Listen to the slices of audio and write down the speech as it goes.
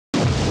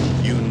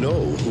You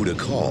know who to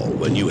call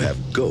when you have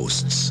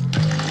ghosts.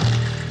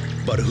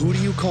 But who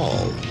do you call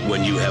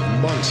when you have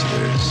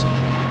monsters?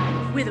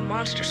 We're the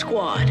Monster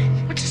Squad.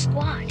 What's a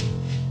squad?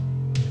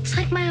 It's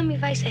like Miami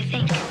Vice, I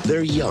think.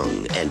 They're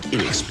young and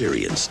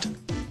inexperienced.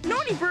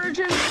 Naughty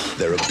virgins.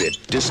 They're a bit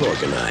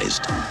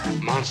disorganized.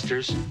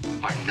 Monsters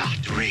are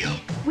not real.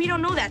 We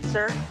don't know that,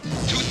 sir.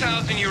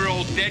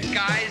 2,000-year-old dead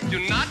guys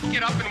do not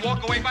get up and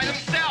walk away by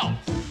themselves.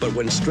 But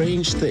when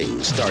strange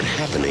things start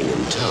happening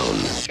in town...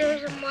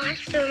 There's a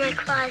monster in my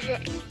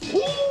closet.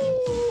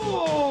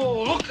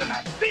 Ooh, look at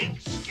that big,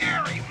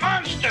 scary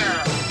monster!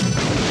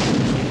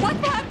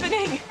 What's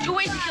happening? 2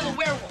 ways to kill a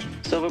werewolf.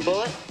 Silver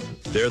bullet?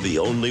 They're the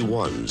only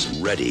ones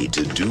ready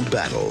to do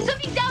battle.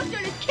 Something's out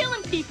there that's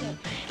killing people.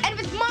 And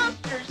if it's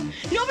monsters,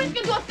 nobody's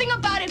gonna do a thing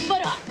about it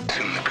but us.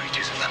 Soon the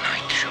creatures of the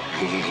night shall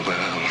rule the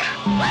world.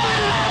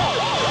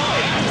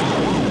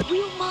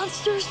 Real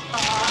monsters?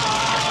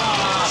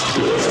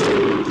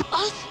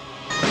 Us?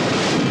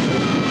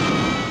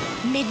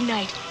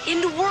 Midnight.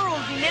 In the world,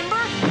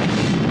 remember?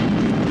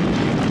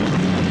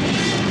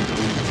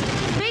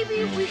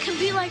 Maybe we can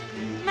be like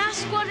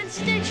Mask Squad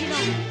instead, you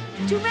know.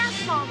 Do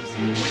math bombs.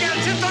 We got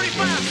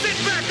 10:35. Sit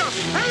back up.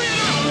 Hurry it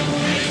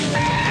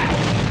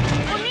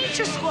Or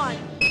Nature Squad.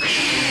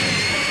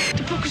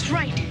 The book is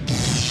right.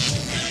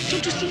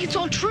 Don't you see it's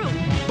all true?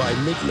 By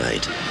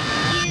midnight,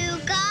 You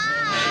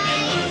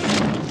guys!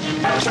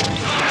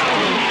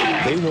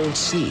 they won't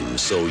seem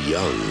so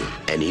young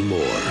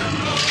anymore.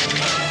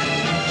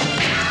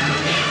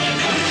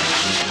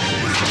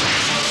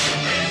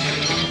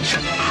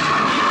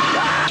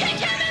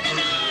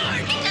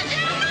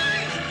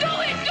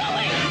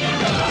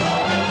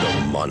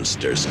 The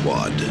Monster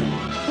Squad.